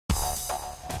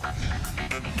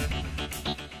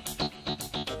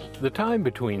The time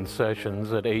between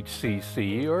sessions at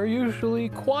HCC are usually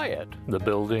quiet. The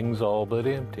building's all but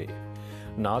empty.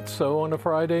 Not so on a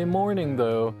Friday morning,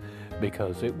 though,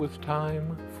 because it was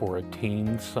time for a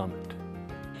teen summit.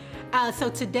 So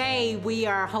today we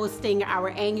are hosting our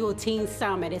annual Teen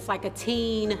Summit. It's like a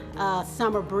teen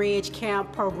summer bridge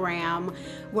camp program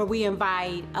where we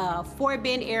invite Fort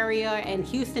Bend area and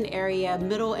Houston area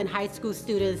middle and high school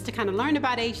students to kind of learn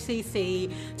about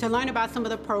HCC, to learn about some of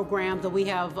the programs that we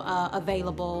have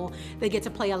available. They get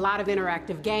to play a lot of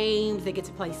interactive games. They get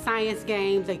to play science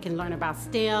games. They can learn about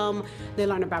STEM. They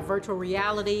learn about virtual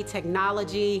reality,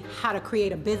 technology, how to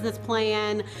create a business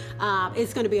plan.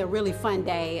 It's going to be a really fun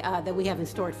day that we have in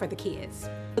store for the kids.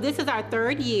 This is our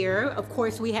third year. Of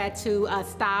course, we had to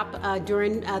stop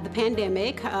during the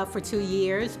pandemic for 2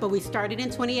 years, but we started in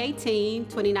 2018,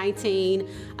 2019,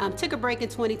 took a break in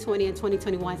 2020 and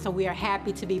 2021, so we are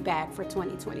happy to be back for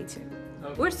 2022.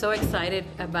 We're so excited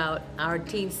about our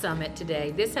Teen Summit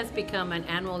today. This has become an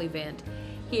annual event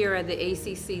here at the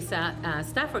HCC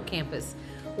Stafford campus.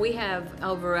 We have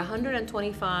over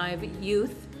 125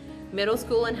 youth, middle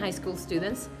school and high school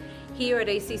students here at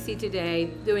HCC today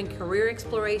doing career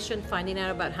exploration, finding out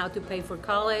about how to pay for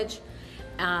college,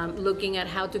 looking at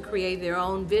how to create their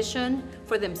own vision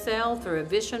for themselves through a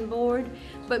vision board,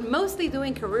 but mostly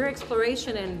doing career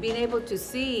exploration and being able to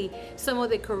see some of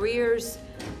the careers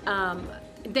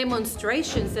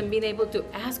demonstrations and being able to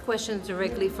ask questions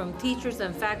directly from teachers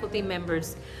and faculty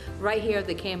members right here at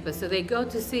the campus. So they go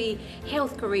to see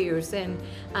health careers and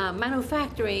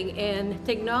manufacturing and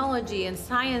technology and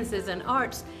sciences and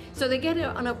arts. So they get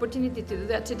an opportunity to do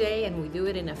that today, and we do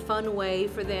it in a fun way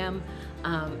for them.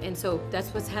 And so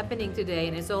that's what's happening today.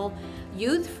 And it's all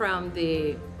youth from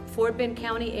the Fort Bend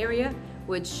County area,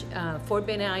 which Fort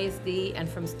Bend ISD, and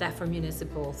from Stafford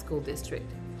Municipal School District.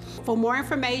 For more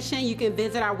information, you can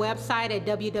visit our website at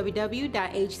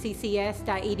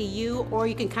www.hccs.edu, or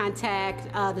you can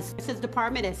contact the Services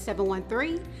Department at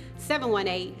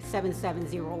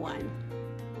 713-718-7701.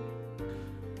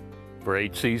 For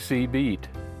HCC Beat,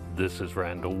 this is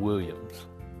Randall Williams.